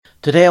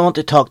Today I want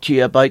to talk to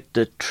you about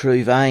the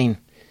true vine.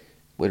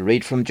 We'll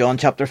read from John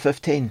chapter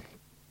 15,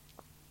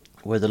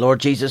 where the Lord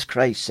Jesus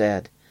Christ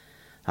said,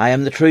 I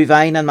am the true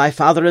vine, and my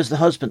Father is the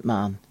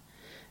husbandman.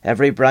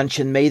 Every branch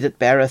in me that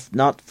beareth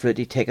not fruit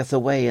he taketh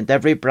away, and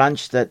every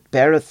branch that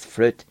beareth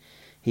fruit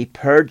he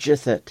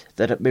purgeth it,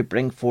 that it may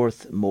bring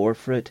forth more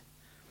fruit.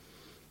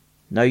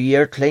 Now ye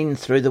are clean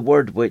through the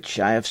word which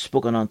I have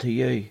spoken unto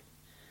you.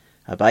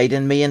 Abide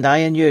in me, and I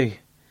in you.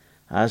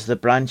 As the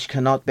branch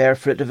cannot bear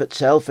fruit of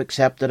itself,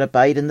 except it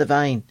abide in the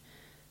vine,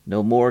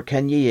 no more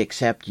can ye,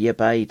 except ye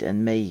abide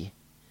in me.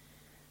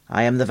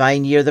 I am the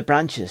vine, ye are the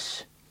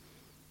branches.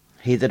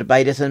 He that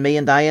abideth in me,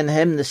 and I in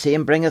him, the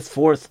same bringeth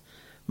forth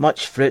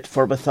much fruit,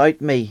 for without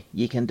me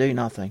ye can do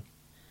nothing.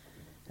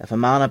 If a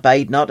man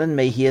abide not in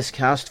me, he is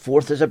cast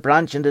forth as a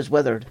branch, and is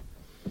withered.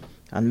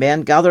 And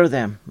men gather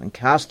them, and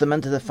cast them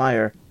into the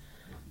fire,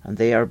 and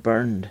they are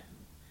burned.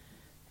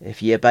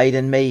 If ye abide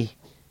in me,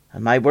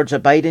 and my words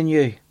abide in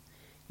you,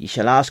 ye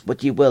shall ask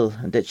what ye will,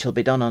 and it shall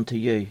be done unto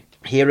you.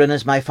 Herein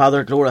is my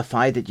Father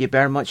glorified, that ye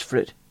bear much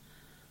fruit.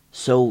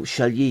 So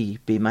shall ye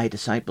be my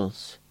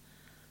disciples.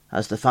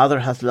 As the Father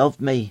hath loved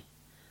me,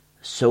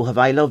 so have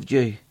I loved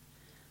you.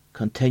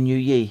 Continue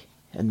ye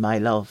in my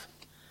love.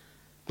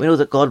 We know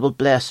that God will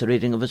bless the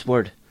reading of his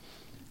word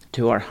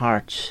to our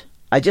hearts.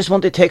 I just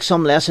want to take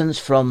some lessons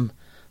from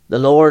the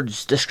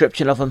Lord's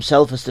description of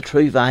himself as the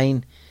true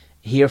vine,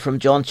 here from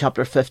John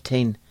chapter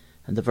 15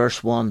 and the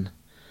verse 1.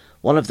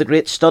 One of the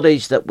great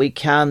studies that we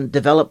can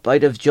develop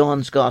out of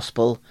John's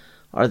Gospel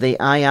are the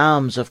I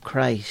ams of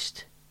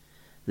Christ.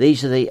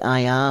 These are the I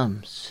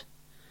ams.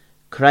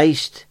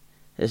 Christ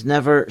is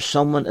never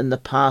someone in the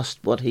past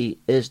what he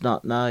is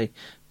not now.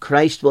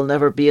 Christ will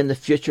never be in the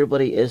future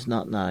what he is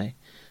not now.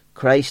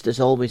 Christ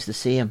is always the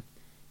same.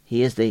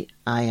 He is the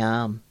I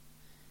am.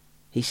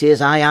 He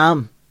says, I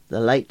am the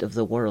light of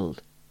the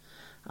world.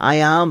 I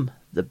am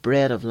the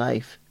bread of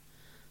life.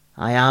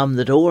 I am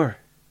the door.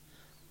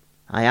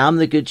 I am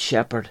the good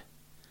shepherd.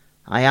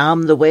 I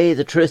am the way,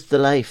 the truth, the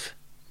life.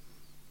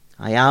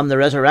 I am the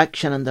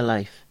resurrection and the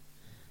life.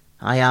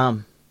 I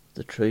am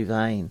the true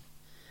vine.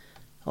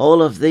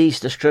 All of these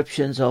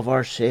descriptions of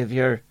our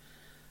Saviour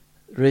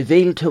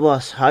reveal to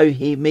us how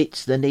he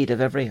meets the need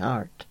of every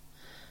heart.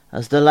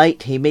 As the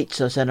light, he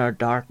meets us in our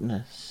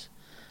darkness.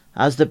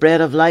 As the bread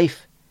of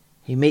life,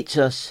 he meets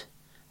us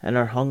in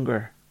our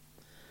hunger.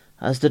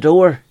 As the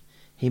door,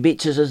 he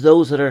meets us as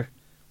those that are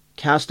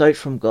cast out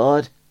from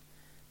God,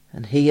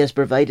 and he has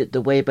provided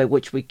the way by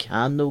which we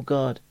can know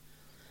God.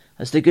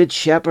 As the good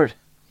shepherd,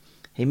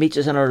 he meets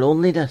us in our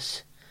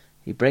loneliness.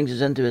 He brings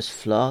us into his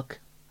flock.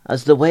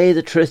 As the way,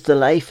 the truth, the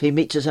life, he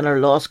meets us in our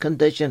lost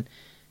condition.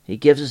 He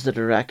gives us the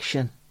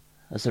direction.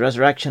 As the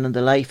resurrection and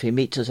the life, he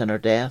meets us in our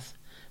death,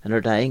 in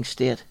our dying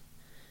state.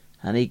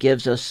 And he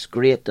gives us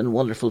great and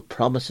wonderful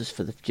promises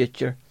for the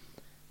future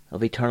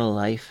of eternal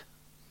life.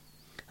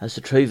 As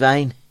the true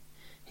vine,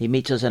 he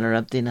meets us in our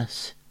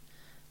emptiness.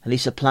 And he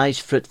supplies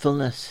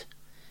fruitfulness.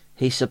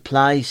 He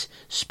supplies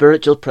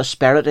spiritual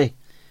prosperity,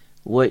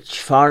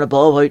 which far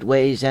above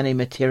outweighs any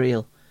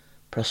material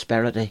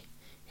prosperity.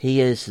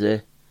 He is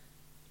the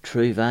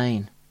true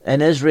vine.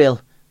 In Israel,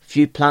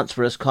 few plants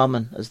were as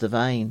common as the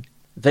vine.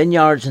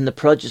 Vineyards and the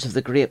produce of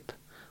the grape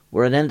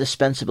were an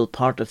indispensable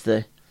part of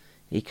the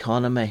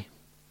economy.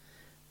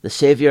 The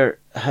Saviour,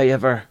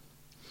 however,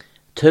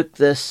 took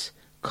this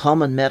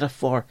common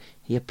metaphor,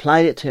 he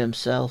applied it to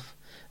himself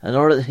in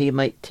order that he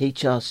might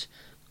teach us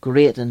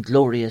great and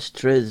glorious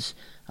truths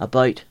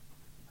about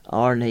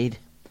our need.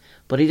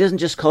 But he doesn't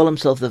just call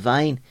himself the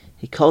vine,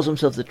 he calls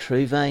himself the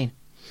true vine.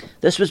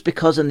 This was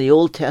because in the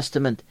Old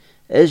Testament,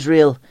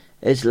 Israel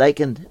is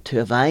likened to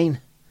a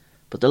vine.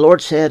 But the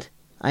Lord said,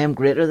 I am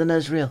greater than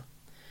Israel,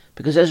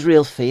 because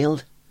Israel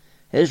failed.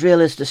 Israel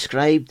is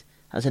described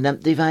as an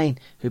empty vine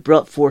who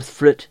brought forth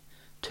fruit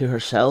to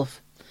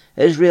herself.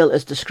 Israel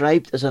is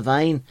described as a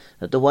vine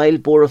that the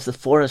wild boar of the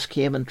forest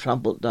came and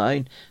trampled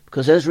down,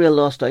 because Israel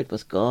lost out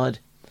with God,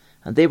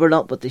 and they were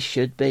not what they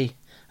should be,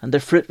 and their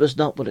fruit was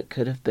not what it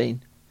could have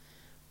been.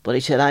 But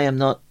he said, I am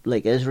not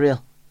like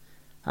Israel.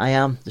 I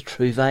am the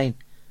true vine.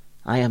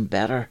 I am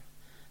better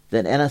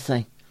than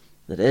anything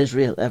that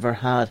Israel ever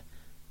had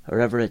or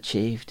ever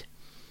achieved.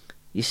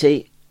 You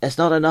see, it's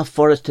not enough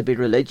for us to be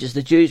religious.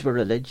 The Jews were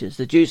religious.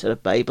 The Jews had a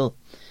Bible.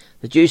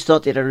 The Jews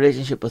thought they had a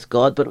relationship with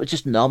God, but it was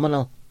just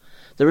nominal.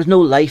 There was no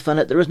life in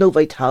it. There was no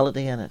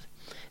vitality in it.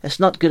 It's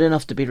not good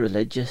enough to be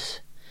religious.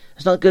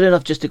 It's not good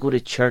enough just to go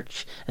to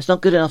church. It's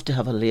not good enough to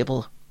have a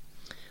label.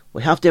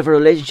 We have to have a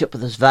relationship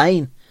with this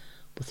vine,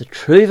 with the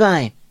true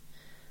vine,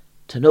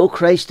 to know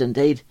Christ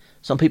indeed.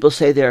 Some people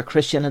say they are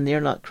Christian and they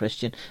are not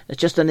Christian. It's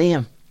just a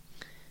name.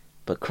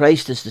 But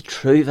Christ is the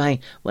true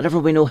vine. Whenever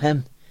we know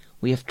him,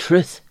 we have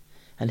truth,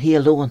 and he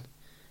alone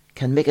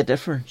can make a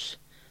difference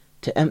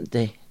to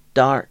empty,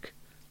 dark,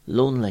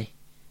 lonely,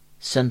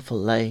 sinful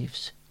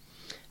lives.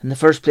 In the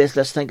first place,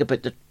 let's think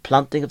about the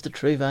planting of the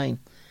true vine.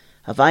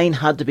 A vine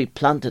had to be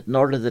planted in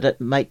order that it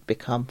might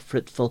become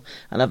fruitful,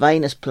 and a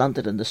vine is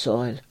planted in the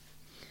soil.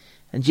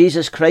 And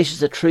Jesus Christ, as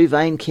the true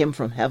vine, came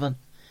from heaven,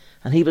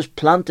 and he was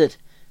planted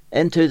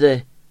into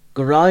the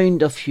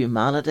ground of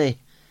humanity,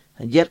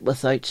 and yet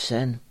without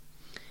sin.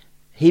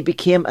 He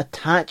became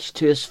attached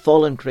to his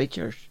fallen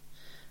creatures.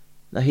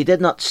 Now he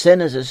did not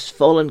sin as his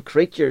fallen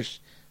creatures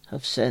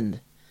have sinned,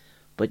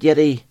 but yet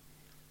he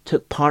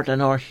took part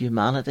in our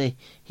humanity.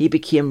 He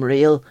became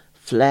real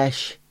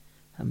flesh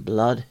and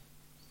blood.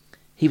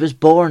 He was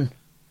born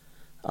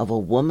of a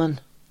woman.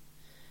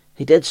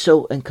 He did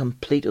so in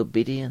complete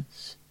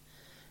obedience.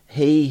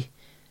 He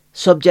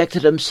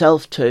subjected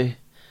himself to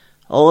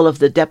all of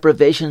the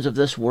deprivations of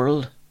this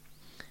world.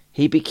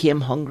 He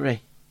became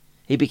hungry.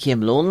 He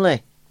became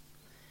lonely.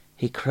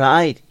 He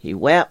cried. He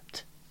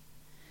wept.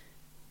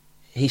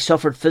 He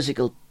suffered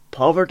physical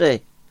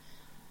poverty.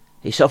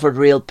 He suffered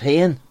real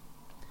pain.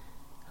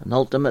 And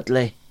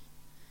ultimately,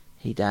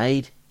 he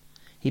died.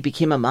 He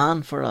became a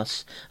man for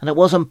us. And it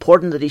was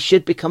important that he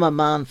should become a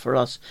man for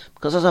us,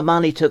 because as a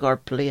man he took our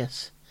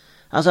place.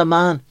 As a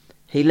man,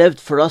 he lived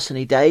for us and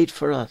he died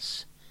for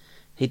us.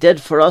 He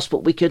did for us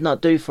what we could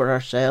not do for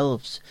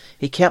ourselves.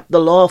 He kept the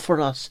law for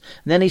us.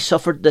 And then he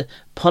suffered the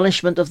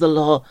punishment of the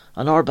law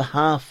on our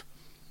behalf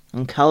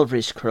on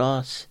Calvary's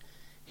cross.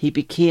 He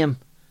became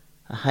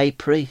a high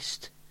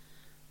priest.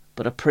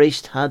 But a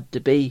priest had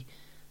to be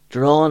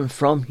drawn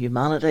from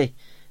humanity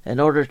in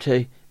order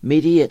to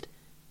mediate,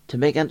 to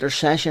make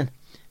intercession,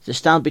 to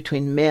stand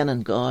between men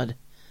and God.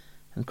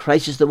 And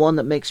Christ is the one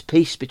that makes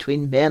peace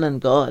between men and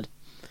God,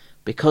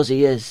 because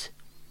he is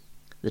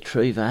the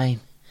true vine.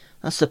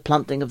 That's the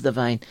planting of the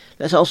vine.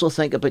 Let's also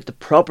think about the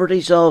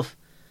properties of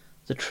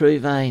the true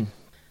vine.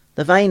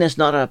 The vine is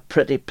not a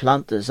pretty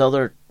plant as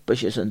other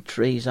bushes and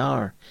trees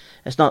are.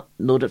 It's not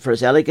noted for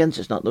its elegance.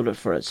 It's not noted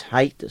for its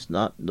height. It's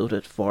not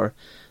noted for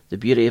the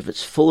beauty of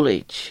its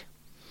foliage.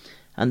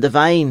 And the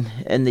vine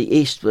in the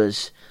East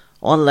was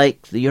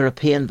unlike the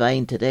European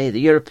vine today. The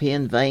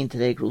European vine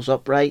today grows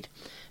upright.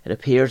 It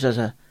appears as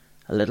a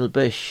little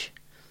bush.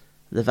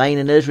 The vine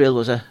in Israel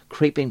was a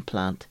creeping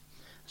plant.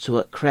 So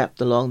it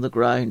crept along the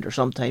ground, or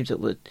sometimes it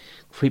would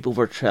creep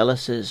over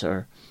trellises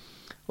or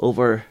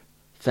over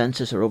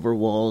fences or over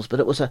walls. But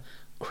it was a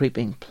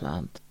creeping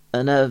plant.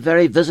 In a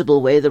very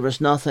visible way, there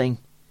was nothing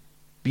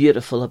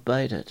beautiful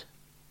about it.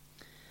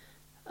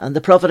 And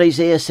the prophet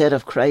Isaiah said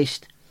of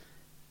Christ,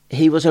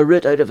 he was a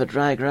root out of a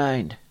dry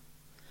ground.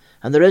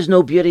 And there is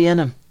no beauty in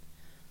him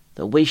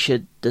that we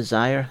should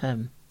desire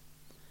him.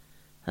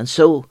 And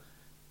so,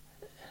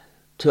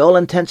 to all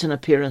intents and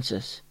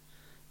appearances,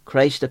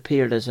 Christ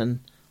appeared as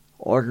an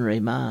ordinary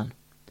man.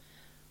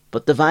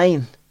 But the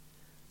vine,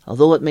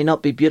 although it may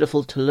not be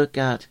beautiful to look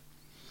at,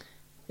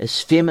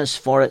 is famous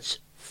for its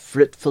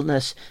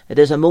fruitfulness. It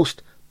is a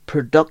most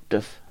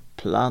productive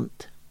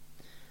plant.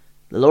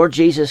 The Lord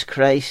Jesus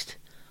Christ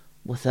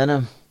within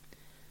him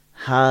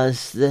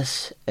has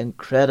this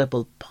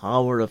incredible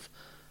power of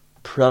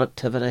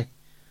productivity,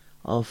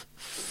 of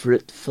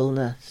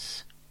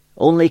fruitfulness.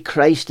 Only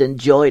Christ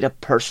enjoyed a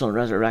personal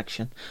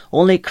resurrection.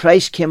 Only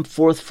Christ came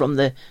forth from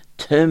the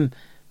tomb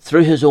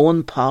through his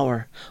own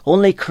power.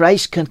 Only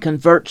Christ can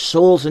convert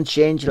souls and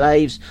change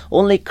lives.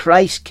 Only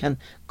Christ can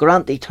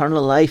grant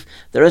eternal life.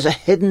 There is a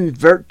hidden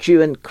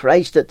virtue in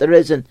Christ that there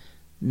is in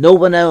no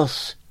one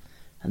else.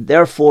 And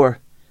therefore,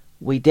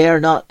 we dare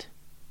not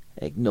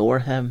ignore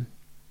him.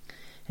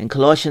 In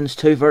Colossians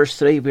 2 verse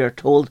 3 we are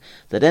told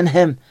that in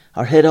him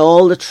are hid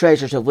all the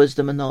treasures of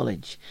wisdom and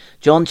knowledge.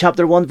 John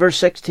chapter 1 verse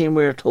 16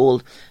 we are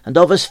told, and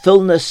of his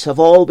fullness have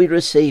all we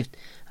received,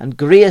 and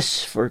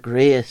grace for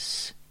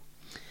grace.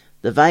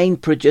 The vine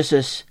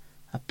produces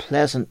a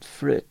pleasant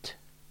fruit.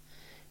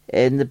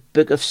 In the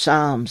book of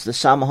Psalms, the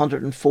Psalm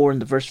 104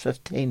 and the verse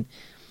 15,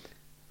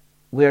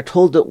 we are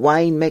told that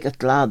wine maketh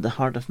glad the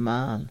heart of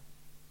man.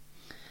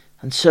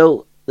 And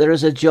so there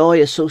is a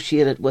joy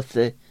associated with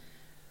the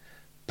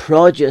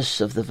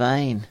produce of the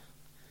vine.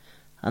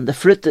 And the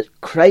fruit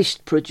that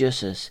Christ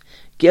produces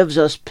gives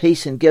us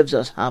peace and gives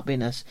us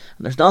happiness.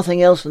 And there's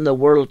nothing else in the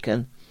world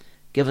can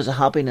give us a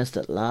happiness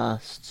that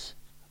lasts.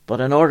 But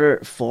in order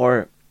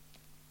for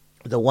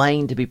the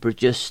wine to be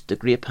produced, the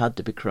grape had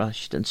to be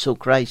crushed. And so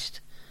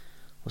Christ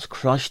was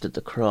crushed at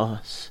the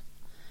cross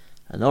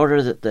in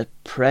order that the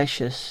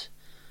precious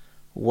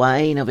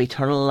wine of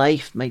eternal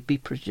life might be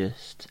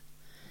produced.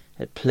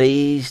 It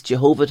pleased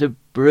Jehovah to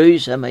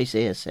bruise him,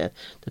 Isaiah said,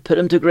 to put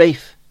him to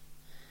grief,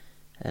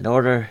 in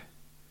order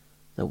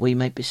that we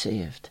might be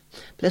saved.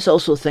 But let's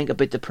also think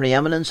about the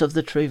preeminence of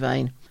the true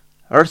vine.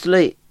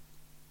 Earthly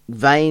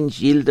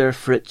vines yield their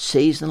fruit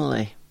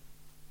seasonally,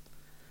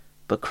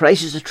 but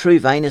Christ is the true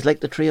vine, is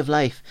like the tree of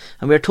life.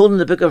 And we are told in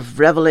the book of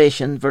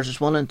Revelation,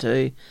 verses 1 and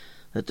 2,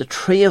 that the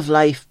tree of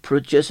life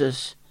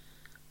produces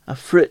a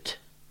fruit.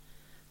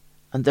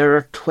 And there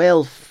are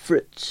 12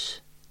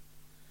 fruits.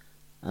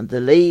 And the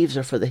leaves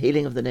are for the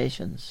healing of the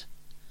nations.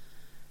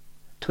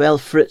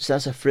 12 fruits,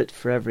 that's a fruit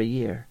for every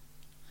year.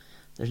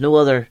 There's no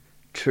other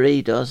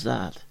tree does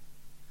that.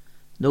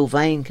 No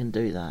vine can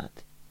do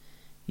that.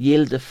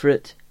 Yield the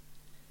fruit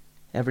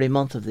every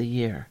month of the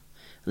year.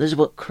 And this is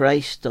what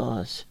Christ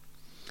does.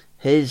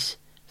 His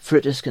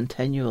fruit is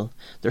continual.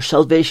 There's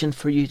salvation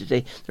for you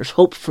today. There's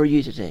hope for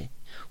you today.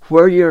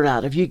 where you're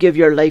at, if you give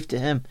your life to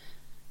him,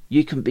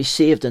 you can be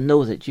saved and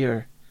know that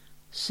you're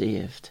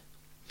saved.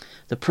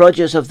 The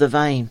produce of the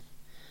vine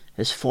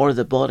is for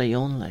the body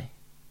only,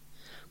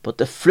 but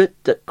the fruit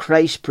that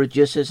Christ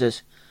produces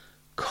is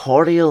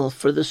cordial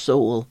for the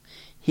soul.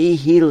 He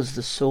heals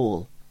the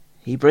soul.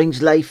 He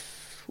brings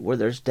life where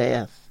there's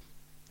death.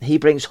 He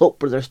brings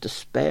hope where there's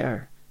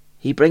despair.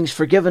 He brings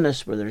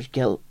forgiveness where there's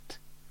guilt.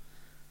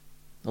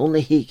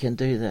 Only he can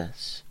do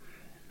this.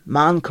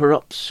 Man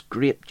corrupts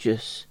grape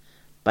juice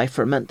by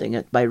fermenting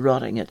it, by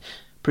rotting it,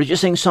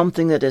 producing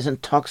something that is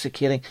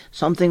intoxicating,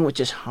 something which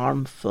is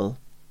harmful.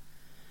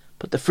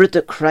 But the fruit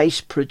that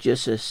Christ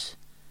produces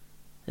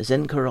is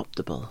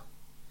incorruptible.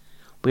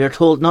 We are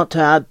told not to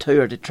add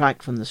to or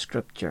detract from the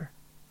Scripture.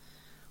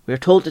 We are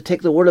told to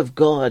take the Word of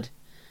God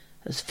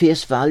as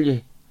face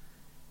value,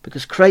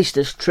 because Christ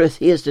is truth.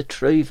 He is the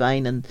true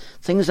vine, and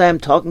things I am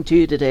talking to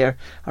you today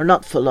are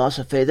not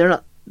philosophy. They're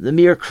not the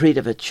mere creed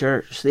of a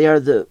church. They are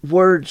the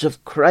words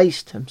of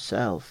Christ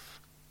himself.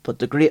 But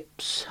the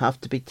grapes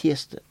have to be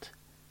tasted,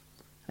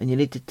 and you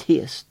need to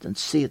taste and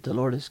see that the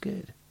Lord is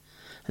good.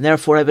 And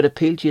therefore I would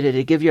appeal to you today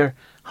to give your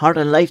heart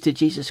and life to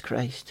Jesus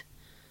Christ.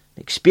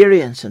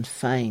 Experience and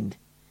find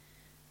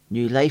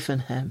new life in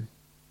him,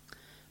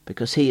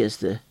 because he is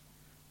the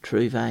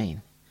true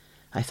vine.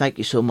 I thank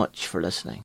you so much for listening.